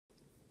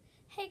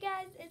Hey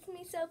guys, it's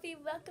me Sophie.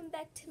 Welcome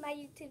back to my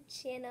YouTube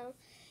channel.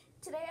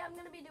 Today I'm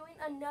going to be doing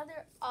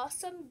another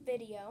awesome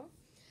video.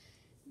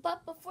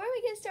 But before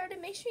we get started,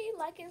 make sure you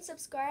like and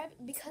subscribe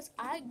because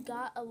I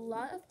got a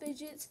lot of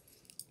fidgets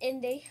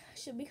and they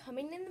should be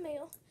coming in the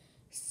mail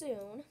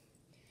soon.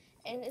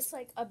 And it's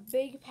like a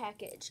big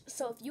package.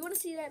 So if you want to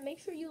see that, make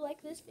sure you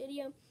like this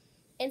video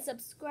and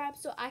subscribe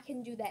so I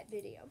can do that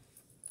video.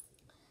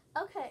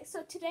 Okay,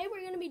 so today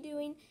we're going to be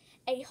doing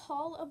a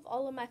haul of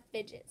all of my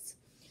fidgets.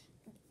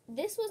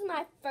 This was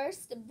my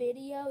first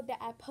video that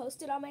I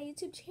posted on my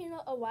YouTube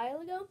channel a while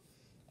ago,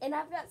 and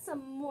I've got some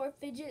more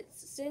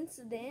fidgets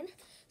since then,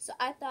 so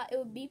I thought it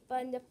would be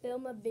fun to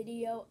film a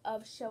video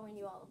of showing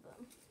you all of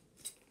them.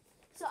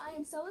 So I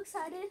am so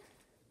excited.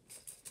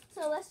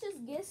 So let's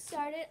just get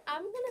started.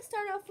 I'm going to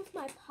start off with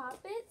my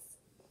poppets.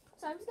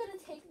 So I'm just going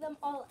to take them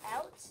all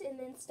out and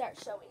then start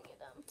showing you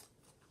them.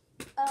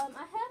 I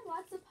have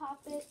lots of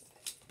poppets.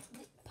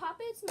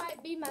 Poppets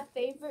might be my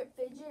favorite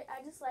fidget.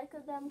 I just like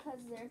them because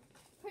they're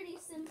pretty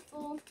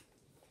simple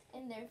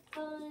and they're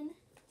fun,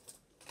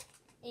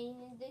 and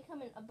they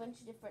come in a bunch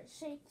of different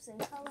shapes and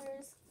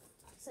colors.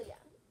 So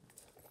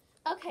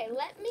yeah. Okay,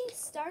 let me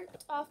start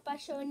off by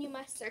showing you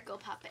my circle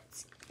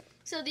poppets.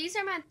 So these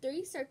are my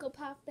 3 circle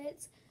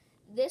poppets.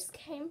 This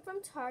came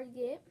from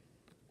Target,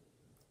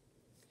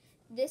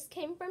 this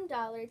came from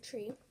Dollar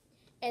Tree,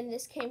 and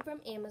this came from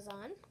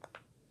Amazon.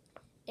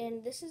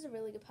 And this is a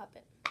really good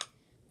puppet.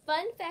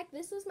 Fun fact,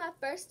 this was my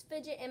first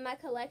fidget in my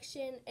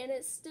collection, and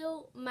it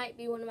still might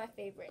be one of my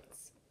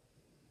favorites.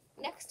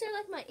 Next are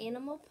like my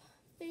animal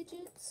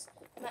fidgets,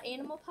 my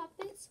animal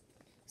puppets.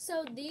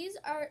 So these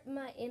are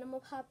my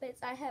animal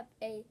puppets. I have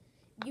a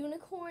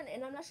unicorn,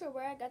 and I'm not sure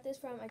where I got this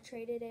from. I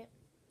traded it.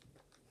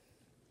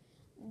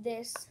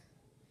 This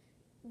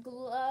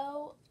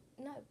glow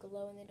in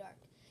the dark.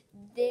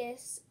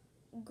 This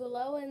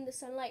glow in the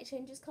sunlight,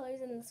 changes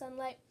colors in the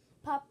sunlight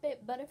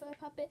puppet, butterfly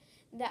puppet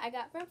that I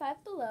got from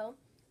Five Below.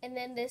 And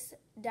then this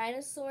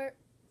dinosaur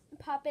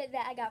puppet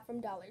that I got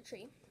from Dollar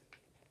Tree.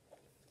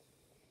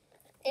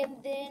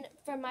 And then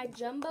for my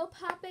jumbo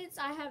poppets,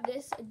 I have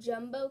this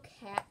jumbo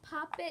cat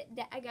puppet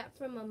that I got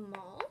from a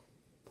mall.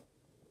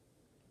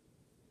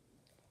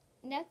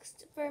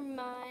 Next, for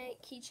my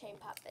keychain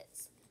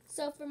puppets.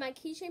 So for my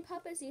keychain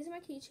puppets, these are my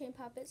keychain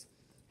puppets.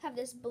 I have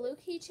this blue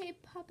keychain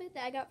puppet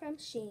that I got from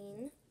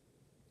Shein.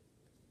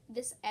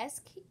 This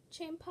S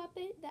keychain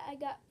puppet that I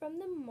got from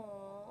the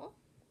mall.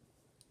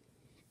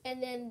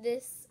 And then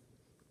this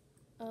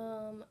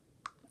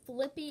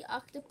flippy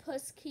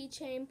octopus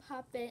keychain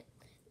puppet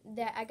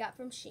that I got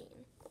from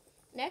Shein.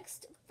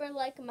 Next, for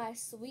like my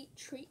sweet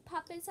treat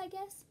puppets, I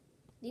guess,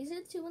 these are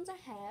the 2 ones I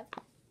have.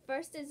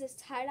 First is this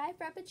tie-dye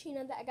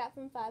frappuccino that I got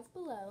from Five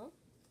Below.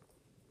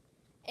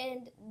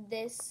 And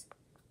this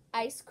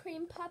ice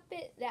cream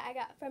puppet that I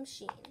got from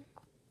Shein.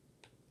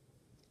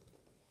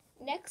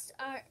 Next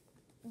are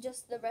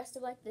just the rest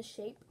of like the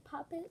shape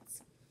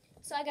puppets.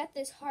 So I got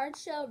this hard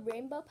shell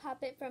rainbow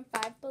puppet from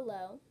Five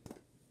Below,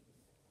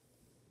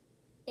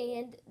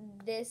 and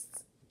this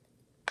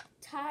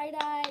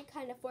tie-dye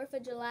kind of 4th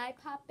of July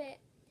puppet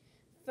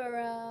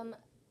from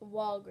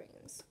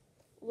Walgreens.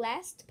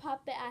 Last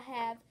puppet I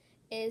have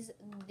is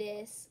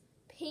this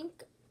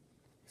pink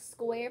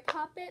square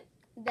puppet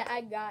that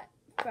I got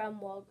from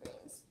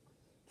Walgreens.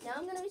 Now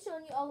I'm going to be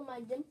showing you all of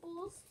my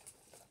dimples.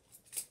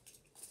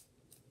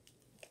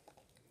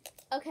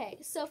 Okay,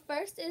 so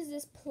first is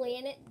this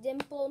planet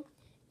dimple,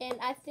 and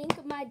I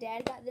think my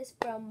dad got this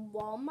from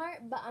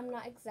Walmart, but I'm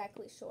not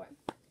exactly sure.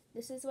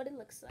 This is what it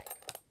looks like.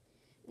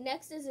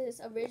 Next is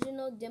this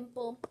original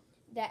dimple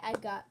that I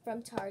got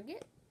from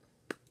Target,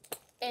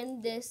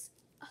 and this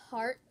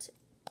heart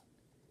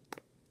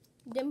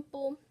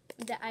dimple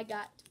that I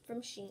got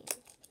from Shein.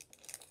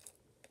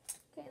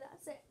 Okay,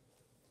 that's it.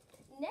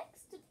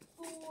 Next,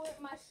 for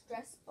my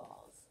stress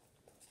balls.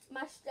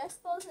 My stress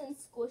balls and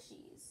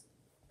squishies.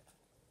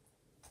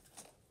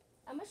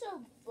 I'm going to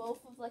show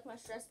both of like my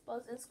stress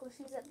balls and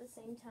squishies at the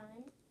same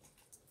time,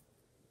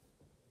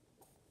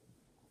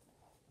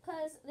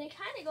 because they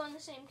kind of go in the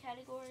same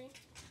category.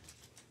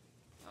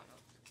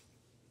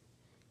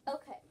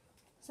 Okay,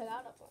 so I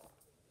got up one.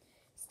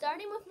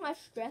 Starting with my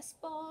stress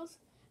balls,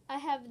 I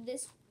have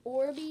this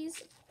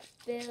Orbeez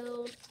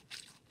filled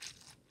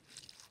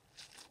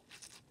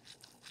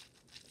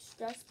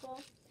stress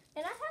ball.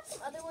 And I have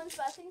some other ones,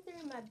 but I think they're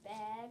in my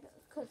bag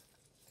because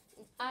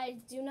I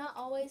do not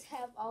always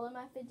have all of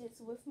my fidgets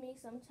with me.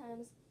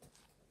 Sometimes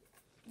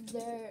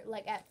they're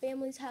like at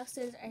family's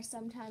houses, or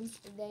sometimes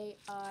they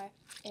are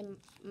in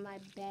my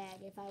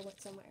bag if I went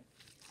somewhere.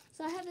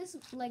 So I have this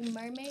like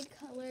mermaid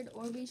colored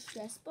Orbeez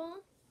stress ball,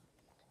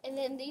 and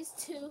then these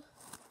 2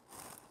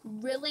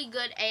 really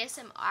good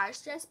ASMR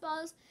stress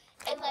balls.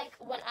 And like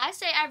when I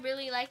say I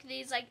really like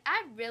these, like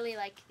I really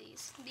like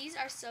these. These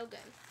are so good.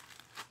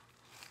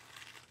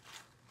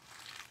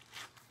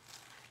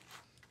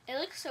 It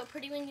looks so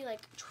pretty when you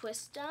like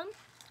twist them.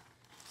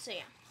 So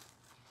yeah.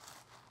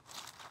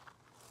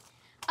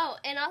 Oh,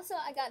 and also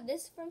I got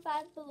this from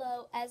Five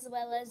Below as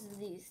well as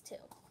these 2.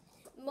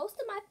 Most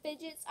of my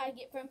fidgets I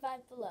get from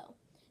Five Below.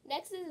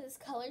 Next is this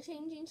color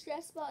changing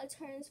stress ball. It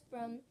turns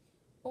from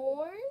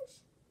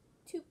orange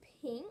to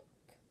pink.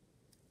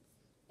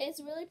 It's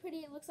really pretty.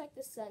 It looks like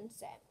the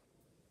sunset.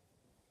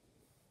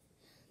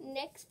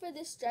 Next for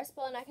this stress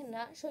ball, and I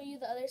cannot show you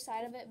the other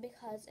side of it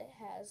because it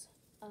has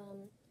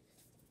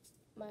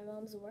my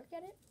mom's work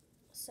at it.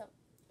 So,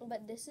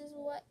 but this is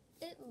what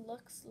it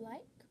looks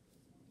like.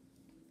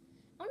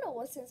 I don't know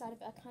what's inside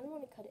of it. I kind of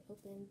want to cut it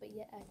open, but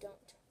yet I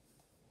don't.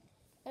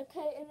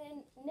 Okay, and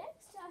then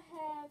next I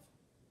have,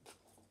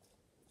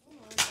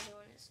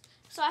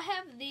 so I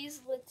have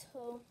these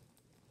little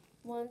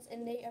ones,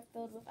 and they are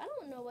filled with, I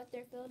don't know what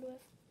they're filled with,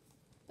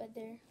 but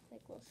they're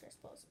like little stress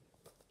balls.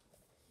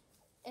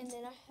 And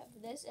then I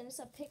have this, and it's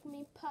a Pick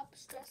Me Pop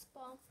stress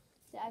ball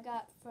that I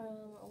got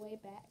from way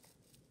back.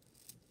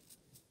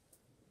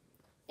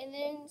 And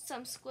then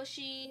some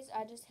squishies.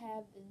 I just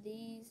have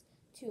these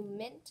two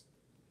mint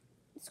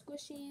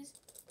squishies,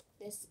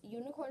 this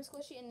unicorn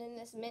squishy, and then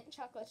this mint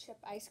chocolate chip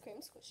ice cream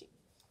squishy.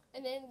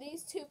 And then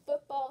these two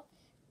football,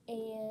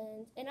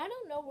 and I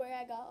don't know where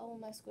I got all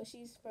my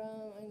squishies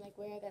from, and like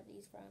where I got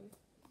these from.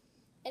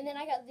 And then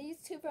I got these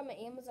two from an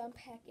Amazon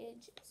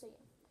package. So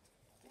yeah.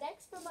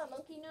 Next for my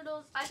monkey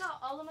noodles, I got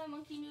all of my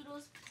monkey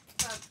noodles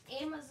from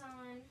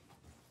Amazon.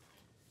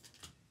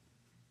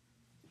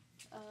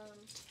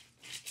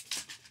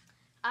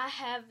 I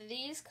have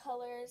these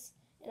colors,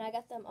 and I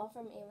got them all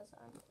from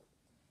Amazon.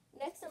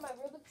 Next are my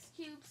Rubik's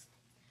Cubes.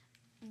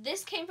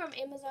 This came from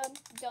Amazon.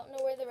 Don't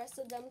know where the rest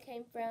of them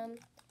came from.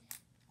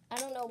 I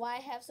don't know why I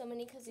have so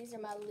many because these are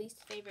my least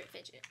favorite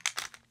fidget.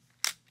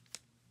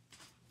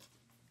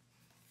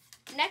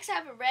 Next, I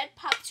have a red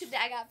pop tube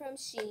that I got from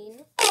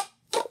Shein.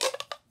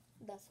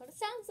 That's what it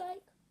sounds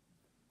like.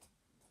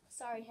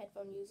 Sorry,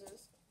 headphone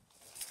users.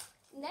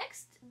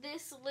 Next,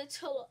 this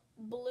little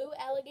blue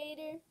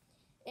alligator.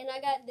 And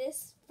I got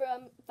this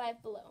from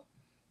Five Below.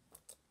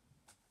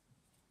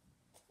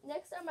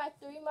 Next are my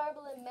 3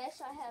 marble and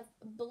mesh. I have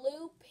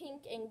blue,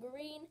 pink, and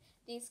green.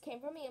 These came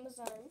from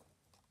Amazon.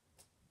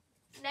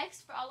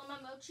 Next, for all of my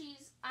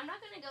mochis, I'm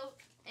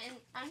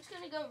just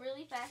going to go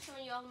really fast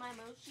showing you all of my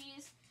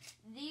mochis.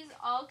 These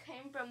all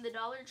came from the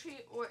Dollar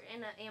Tree or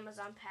in an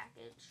Amazon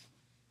package.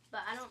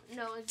 But I don't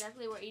know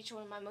exactly where each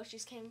one of my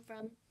mochis came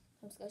from.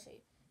 I'm just going to show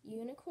you.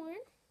 Unicorn,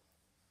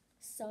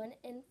 sun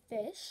and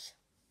fish,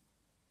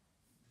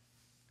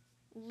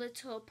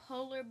 little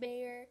polar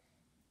bear,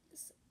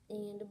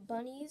 and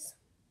bunnies.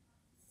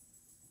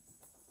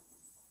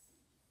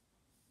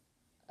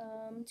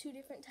 2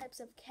 different types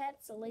of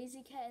cats, a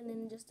lazy cat and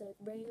then just a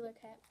regular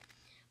cat.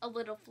 A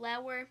little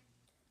flower,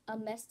 a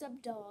messed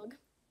up dog,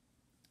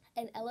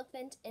 an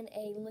elephant, and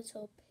a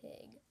little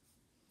pig.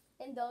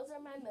 And those are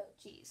my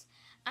mochis.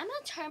 I'm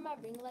going to turn my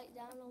ring light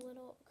down a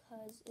little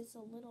because it's a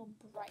little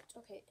bright.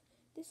 Okay,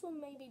 this one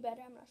may be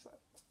better, I'm not sure.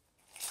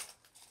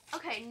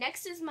 Okay,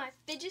 next is my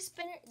fidget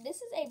spinner. This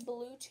is a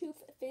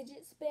Bluetooth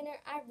fidget spinner.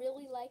 I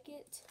really like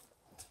it.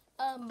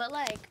 But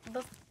like,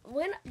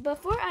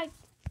 before I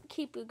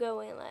keep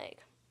going, like,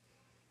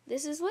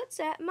 this is what's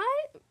at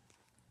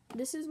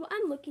this is what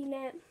I'm looking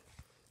at.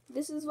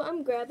 This is what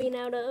I'm grabbing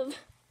out of.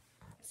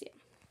 So yeah,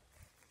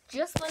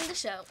 just wanted to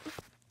show.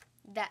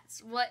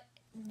 That's what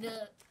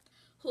the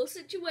whole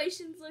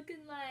situation's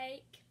looking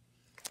like.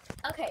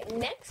 Okay,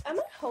 next, I'm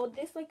going to hold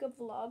this like a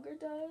vlogger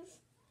does.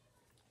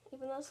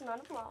 Even though it's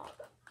not a vlog.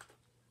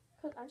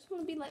 Because I just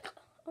want to be like,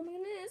 oh my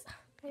goodness,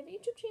 I have a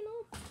YouTube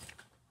channel.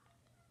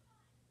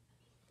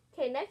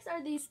 Okay, next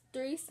are these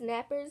 3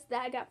 snappers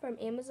that I got from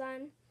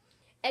Amazon.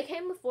 It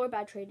came before, but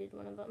I traded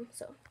one of them.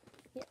 So,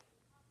 yeah.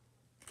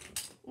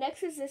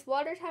 Next is this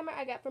water timer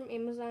I got from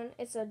Amazon.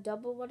 It's a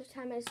double water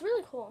timer. It's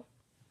really cool.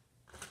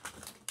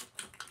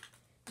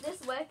 This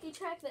wacky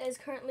track that is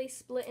currently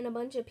split in a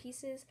bunch of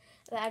pieces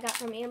that I got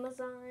from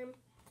Amazon.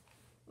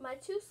 My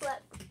 2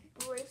 slap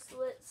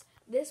bracelets.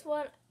 This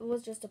one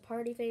was just a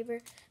party favor.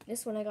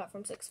 This one I got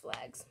from Six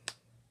Flags.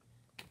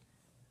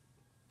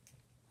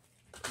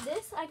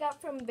 This I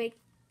got from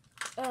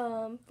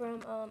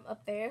a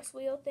Ferris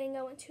wheel thing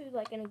I went to,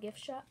 like in a gift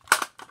shop.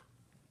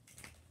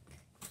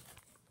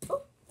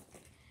 Oh.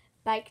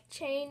 Bike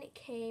chain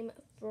came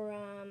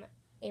from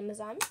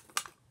Amazon.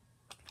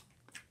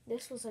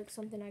 This was like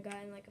something I got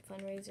in like a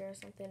fundraiser or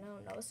something. I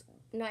don't know. It's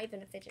not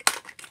even a fidget.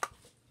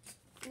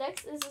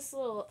 Next is this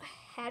little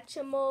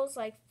Hatchimals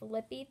like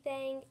flippy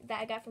thing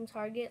that I got from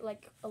Target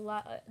like a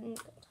lot of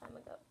time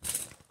ago.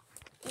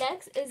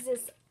 Next is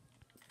this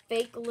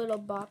fake little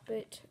Bop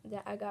It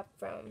that I got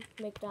from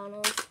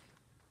McDonald's.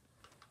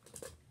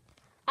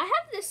 I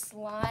have this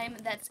slime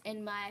that's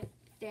in my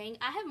thing.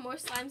 I have more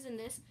slimes than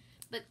this,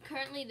 but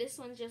currently this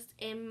one's just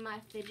in my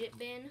fidget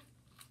bin.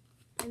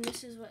 And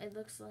this is what it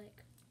looks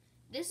like.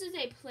 This is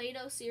a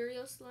Play-Doh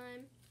cereal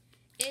slime.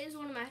 It is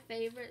one of my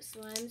favorite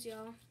slimes,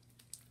 y'all.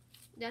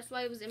 That's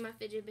why it was in my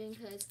fidget bin,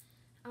 because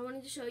I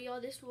wanted to show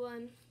y'all this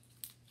one.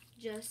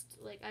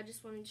 I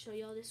just wanted to show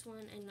y'all this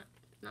one and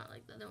not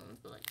like the other ones,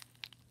 but like,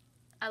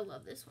 I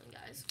love this one,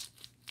 guys.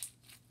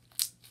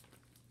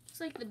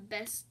 It's like the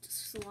best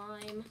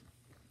slime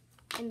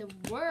in the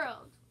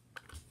world.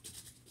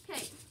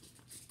 Okay.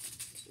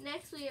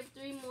 Next, we have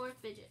 3 more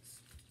fidgets.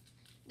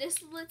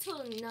 This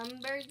little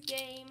number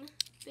game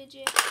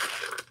fidget.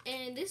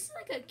 And this is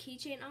like a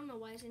keychain. I don't know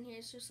why it's in here.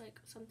 It's just like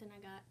something I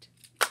got.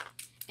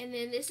 And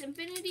then this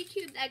infinity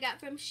cube I got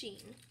from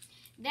Shein.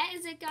 That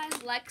is it,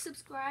 guys. Like,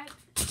 subscribe,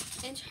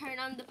 and turn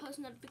on the post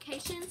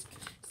notifications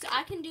so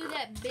I can do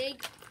that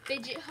big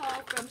fidget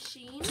haul from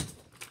Shein,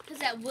 because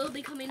that will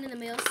be coming in the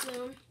mail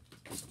soon.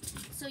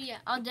 So yeah,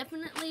 I'll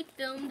definitely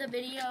film the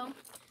video.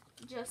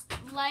 Just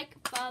like,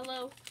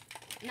 follow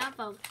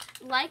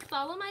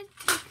my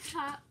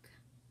TikTok,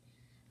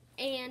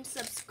 and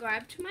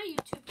subscribe to my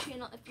YouTube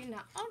channel if you're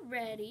not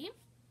already.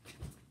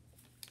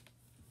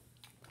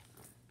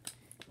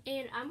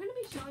 And I'm going to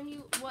be showing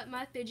you what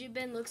my fidget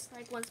bin looks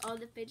like once all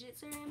the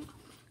fidgets are in.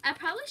 I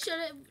probably should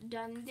have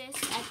done this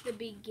at the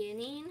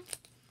beginning,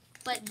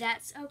 but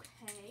that's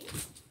okay.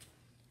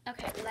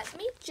 Okay, let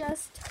me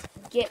just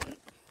get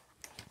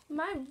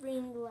my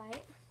ring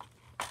light.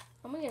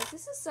 Oh my goodness,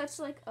 this is such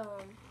like,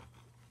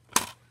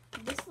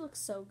 this looks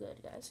so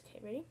good, guys. Okay,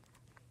 ready?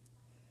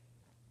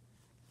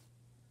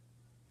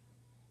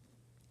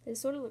 This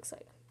is what it looks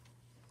like.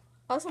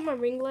 Also, my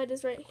ring light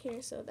is right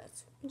here, so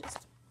that's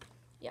just,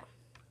 yeah.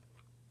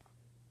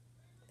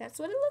 That's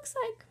what it looks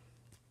like.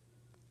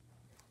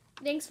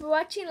 Thanks for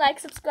watching. Like,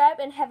 subscribe,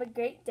 and have a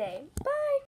great day. Bye!